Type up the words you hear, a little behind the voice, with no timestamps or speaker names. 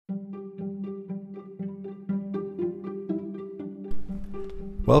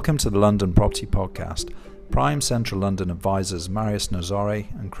Welcome to the London Property Podcast. Prime Central London advisors Marius Nazare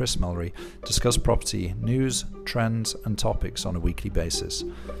and Chris Mullery discuss property news, trends and topics on a weekly basis.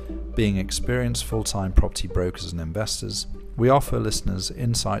 Being experienced full-time property brokers and investors, we offer listeners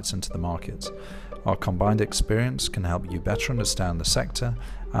insights into the market. Our combined experience can help you better understand the sector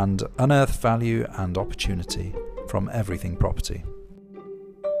and unearth value and opportunity from everything property.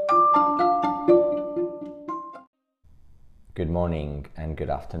 Good morning and good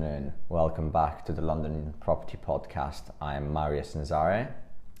afternoon. Welcome back to the London Property Podcast. I'm Marius Nazare.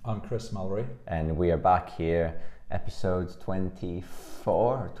 I'm Chris Mullery. And we are back here, episode 24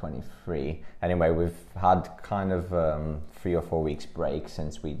 or 23. Anyway, we've had kind of 3 or 4 weeks break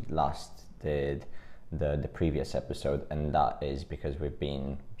since we last did the previous episode, and that is because we've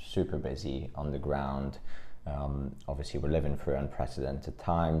been super busy on the ground. Obviously, we're living through unprecedented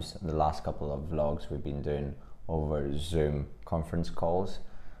times. The last couple of vlogs we've been doing over Zoom conference calls,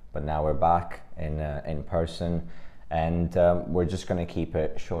 but now we're back in person, and we're just going to keep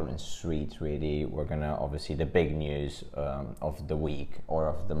it short and sweet. Really, we're going to obviously the big news of the week or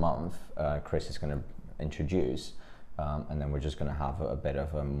of the month. Chris is going to introduce, and then we're just going to have a bit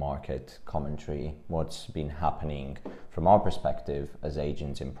of a market commentary, what's been happening from our perspective as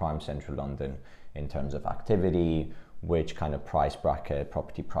agents in Prime Central London in terms of activity, which kind of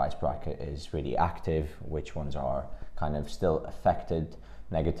property price bracket is really active, which ones are kind of still affected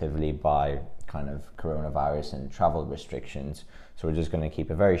negatively by kind of coronavirus and travel restrictions. So we're just going to keep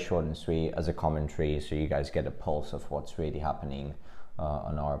it very short and sweet as a commentary so you guys get a pulse of what's really happening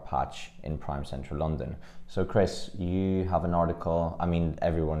on our patch in Prime Central London. So Chris, you have an article. I mean,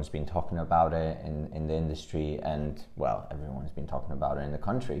 everyone's been talking about it in the industry, and well, everyone's been talking about it in the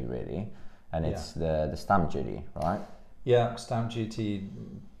country really. And it's the stamp duty, right? Yeah, stamp duty,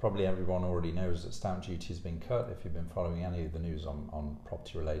 probably everyone already knows that stamp duty has been cut if you've been following any of the news on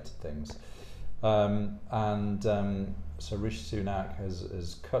property-related things. So Rishi Sunak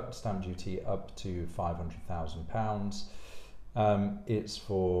has cut stamp duty up to £500,000. It's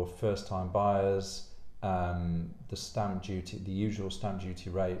for first-time buyers. The stamp duty, the usual stamp duty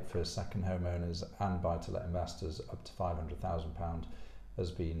rate for second homeowners and buy-to-let investors up to £500,000 has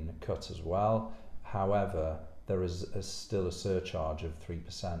been cut as well. However, there is still a surcharge of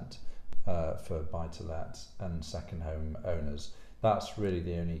 3% for buy-to-let and second home owners. That's really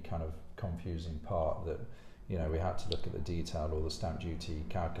the only kind of confusing part, that we had to look at the detail or the stamp duty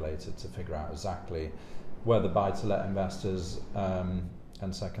calculator to figure out exactly whether buy-to-let investors and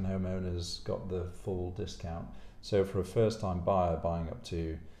second home owners got the full discount. So for a first-time buyer buying up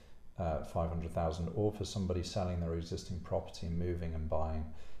to 500,000, or for somebody selling their existing property and moving and buying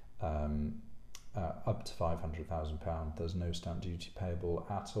up to £500,000, there's no stamp duty payable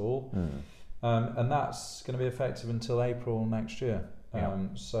at all. And that's going to be effective until April next year.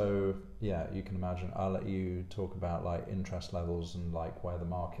 So yeah, you can imagine. I'll let you talk about like interest levels and like where the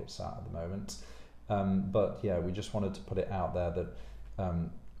market's at the moment. But yeah, we just wanted to put it out there that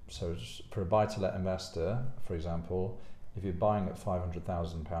so for a buy-to-let investor, for example, if you're buying at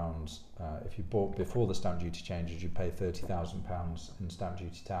 £500,000, if you bought before the stamp duty changes, you pay £30,000 in stamp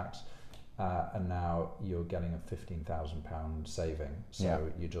duty tax, and now you're getting a £15,000 saving. So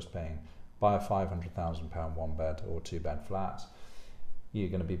you're just paying, buy a £500,000 one bed or two bed flat, you're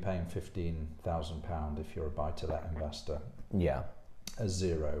going to be paying £15,000 if you're a buy-to-let investor. Yeah, a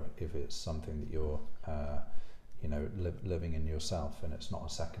zero if it's something that you're living in yourself and it's not a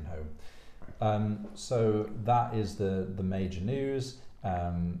second home. So that is the major news.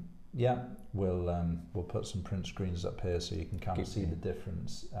 We'll put some print screens up here so you can kind of see the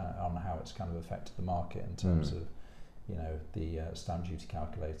difference on how it's kind of affected the market in terms of the stamp duty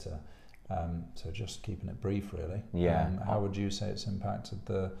calculator. So just keeping it brief really. How would you say it's impacted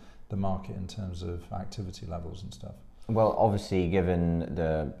the market in terms of activity levels and stuff? Well, obviously, given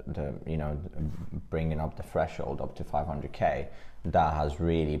the bringing up the threshold up to 500k, that has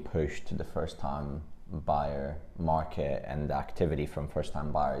really pushed the first-time buyer market, and the activity from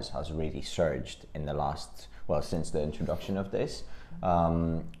first-time buyers has really surged in the since the introduction of this.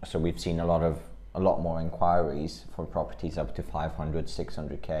 So we've seen a lot more inquiries for properties up to 500,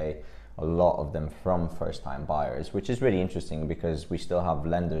 600k. A lot of them from first-time buyers, which is really interesting because we still have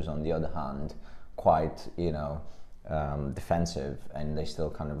lenders on the other hand, quite defensive, and they still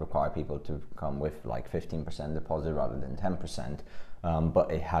kind of require people to come with like 15% deposit rather than 10%.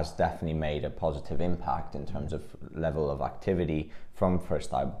 But it has definitely made a positive impact in terms of level of activity from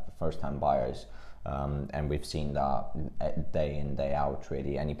first-time buyers. And we've seen that day in, day out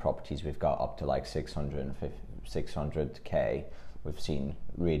really. Any properties we've got up to like 600k, we've seen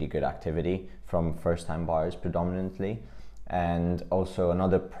really good activity from first-time buyers predominantly. And also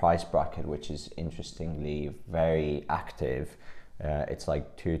another price bracket, which is interestingly very active. It's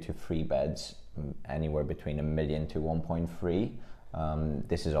like 2 to 3 beds, anywhere between 1 million to 1.3.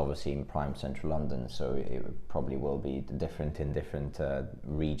 This is obviously in prime central London, so it probably will be different in different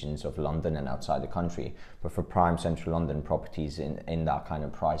regions of London and outside the country. But for prime central London properties in that kind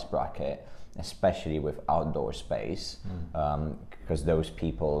of price bracket, especially with outdoor space, because those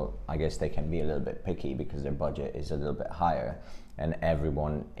people, I guess they can be a little bit picky because their budget is a little bit higher, and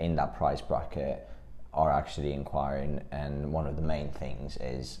everyone in that price bracket are actually inquiring, and one of the main things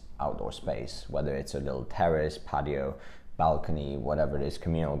is outdoor space, whether it's a little terrace, patio, balcony, whatever it is,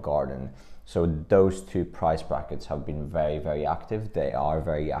 communal garden. So those two price brackets have been very, very active. They are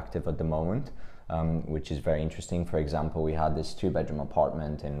very active at the moment, which is very interesting. For example, we had this 2-bedroom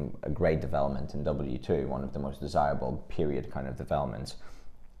apartment in a great development in W2, one of the most desirable period kind of developments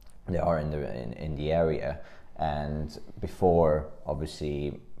there are in the area. And before,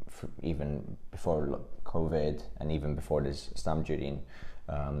 obviously, even before COVID and even before this stamp duty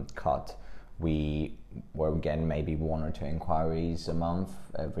cut, we were getting maybe 1 or 2 inquiries a month,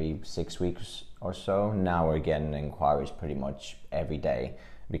 every 6 weeks or so. Now we're getting inquiries pretty much every day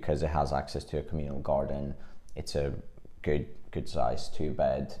because it has access to a communal garden. It's a good size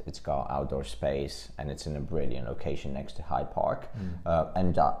 2-bed. It's got outdoor space, and it's in a brilliant location next to Hyde Park.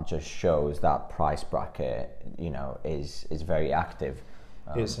 And that just shows that price bracket, is very active.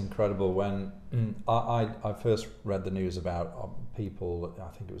 It's incredible. When I first read the news about people,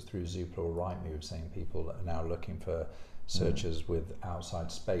 I think it was through Zoopla or Rightmove, saying people are now looking for searches with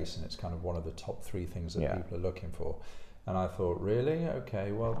outside space, and it's kind of one of the top 3 things that people are looking for. And I thought, really?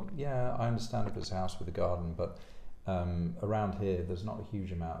 Okay, well, yeah, I understand if it's a house with a garden, but around here there's not a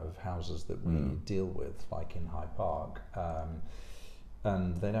huge amount of houses that we deal with, like in Hyde Park.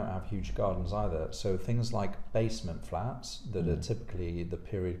 And they don't have huge gardens either. So things like basement flats that are typically the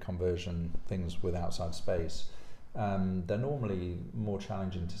period conversion things with outside space, they're normally more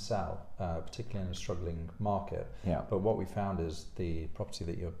challenging to sell, particularly in a struggling market. But what we found is the property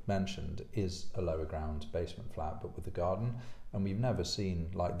that you mentioned is a lower ground basement flat, but with a garden. And we've never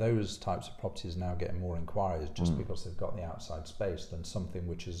seen, like, those types of properties now getting more inquiries just because they've got the outside space than something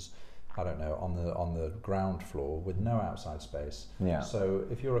which is, I don't know, on the ground floor with no outside space. So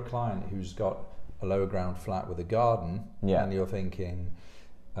if you're a client who's got a lower ground flat with a garden and you're thinking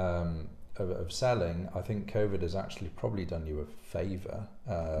of selling, I think COVID has actually probably done you a favour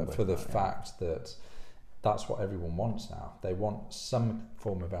for the fact that that's what everyone wants now. They want some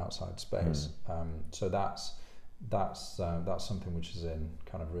form of outside space. So that's something which is in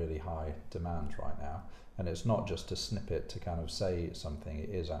kind of really high demand right now. And it's not just a snippet to kind of say something, it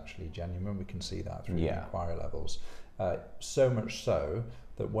is actually genuine. We can see that through the inquiry levels. So much so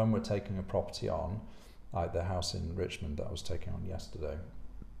that when we're taking a property on, like the house in Richmond that I was taking on yesterday,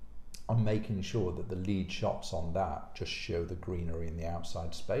 I'm making sure that the lead shots on that just show the greenery in the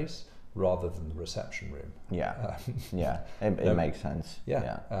outside space rather than the reception room. It makes sense.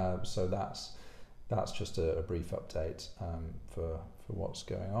 So that's just a brief update for what's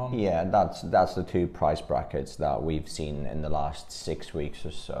going on. That's the 2 price brackets that we've seen in the last 6 weeks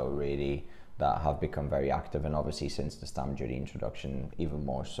or so, really, that have become very active, and obviously since the stamp duty introduction even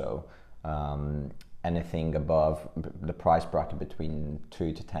more so. Anything above the price bracket between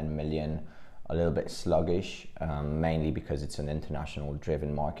 2 to 10 million, a little bit sluggish, mainly because it's an international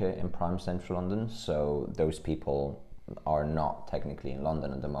driven market in prime central London, so those people are not technically in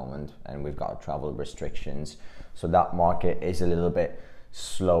London at the moment, and we've got travel restrictions, so that market is a little bit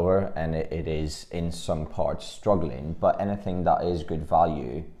slower, and it is in some parts struggling. But anything that is good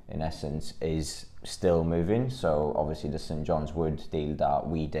value, in essence, is still moving. So obviously the St John's Wood deal that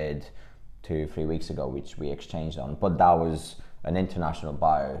we did 2-3 weeks ago, which we exchanged on, but that was an international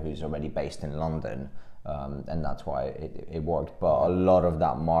buyer who's already based in London, and that's why it worked. But a lot of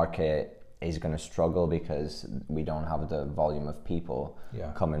that market is going to struggle because we don't have the volume of people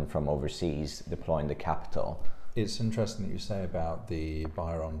coming from overseas deploying the capital. It's interesting that you say about the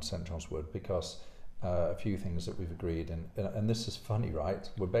buyer on St John's Wood, because a few things that we've agreed, and this is funny, right?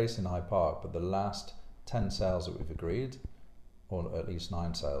 We're based in Hyde Park, but the last 10 sales that we've agreed, or at least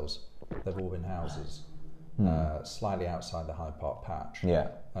 9 sales, they've all been houses slightly outside the Hyde Park patch.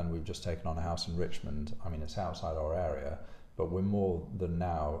 And we've just taken on a house in Richmond. I mean, it's outside our area, but we're more than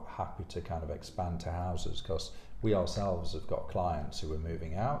now happy to kind of expand to houses, because we ourselves have got clients who are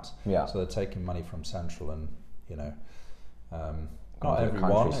moving out. So they're taking money from Central, and not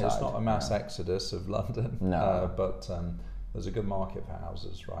everyone, it's not a mass exodus of London, but there's a good market for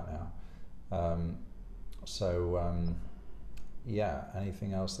houses right now. yeah,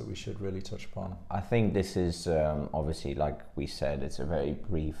 anything else that we should really touch upon? I think this is obviously, like we said, it's a very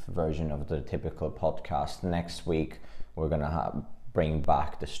brief version of the typical podcast. Next week, we're going to bring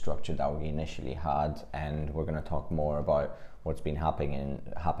back the structure that we initially had, and we're going to talk more about what's been happening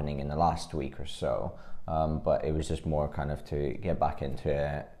in the last week or so. But it was just more kind of to get back into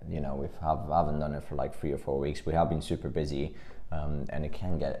it. You know, haven't done it for like 3 or 4 weeks. We have been super busy. And it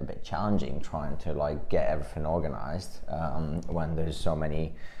can get a bit challenging trying to like get everything organized when there's so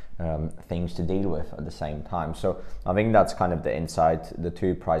many things to deal with at the same time. So I think that's kind of the insight. The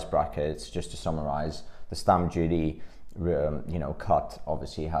 2 price brackets, just to summarize, the stamp duty cut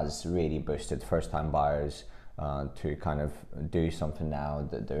obviously has really boosted first-time buyers to kind of do something now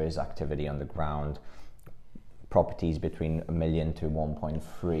that there is activity on the ground. Properties between $1 million to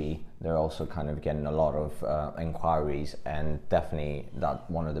 1.3, they're also kind of getting a lot of inquiries, and definitely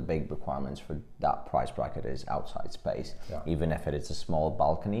that one of the big requirements for that price bracket is outside space. Yeah. Even if it is a small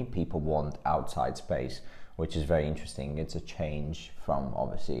balcony, people want outside space, which is very interesting. It's a change from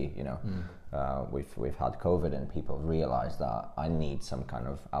obviously, we've had COVID and people realize that I need some kind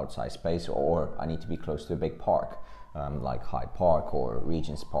of outside space, or I need to be close to a big park. Like Hyde Park or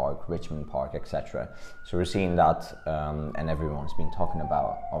Regent's Park, Richmond Park, etc. So we're seeing that, and everyone's been talking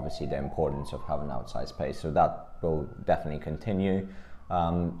about obviously the importance of having outside space. So that will definitely continue.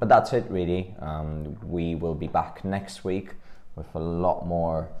 But that's it really. We will be back next week with a lot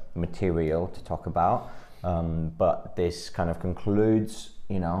more material to talk about. But this kind of concludes,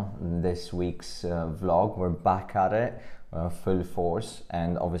 this week's vlog. We're back at it. Full force,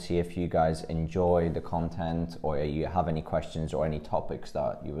 and obviously if you guys enjoy the content or you have any questions or any topics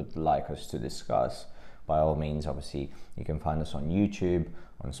that you would like us to discuss, by all means, obviously you can find us on YouTube,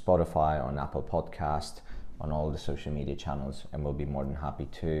 on Spotify, on Apple Podcast, on all the social media channels, and we'll be more than happy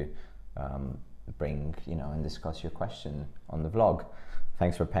to bring and discuss your question on the vlog.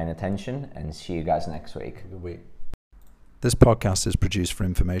 Thanks for paying attention, and see you guys next week. Good week. This podcast is produced for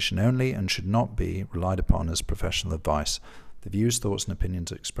information only and should not be relied upon as professional advice. The views, thoughts and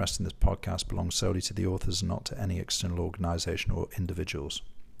opinions expressed in this podcast belong solely to the authors and not to any external organisation or individuals.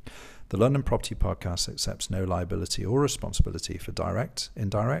 The London Property Podcast accepts no liability or responsibility for direct,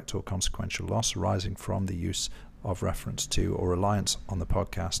 indirect or consequential loss arising from the use of, reference to or reliance on the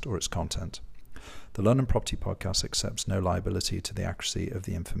podcast or its content. The London Property Podcast accepts no liability to the accuracy of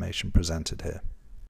the information presented here.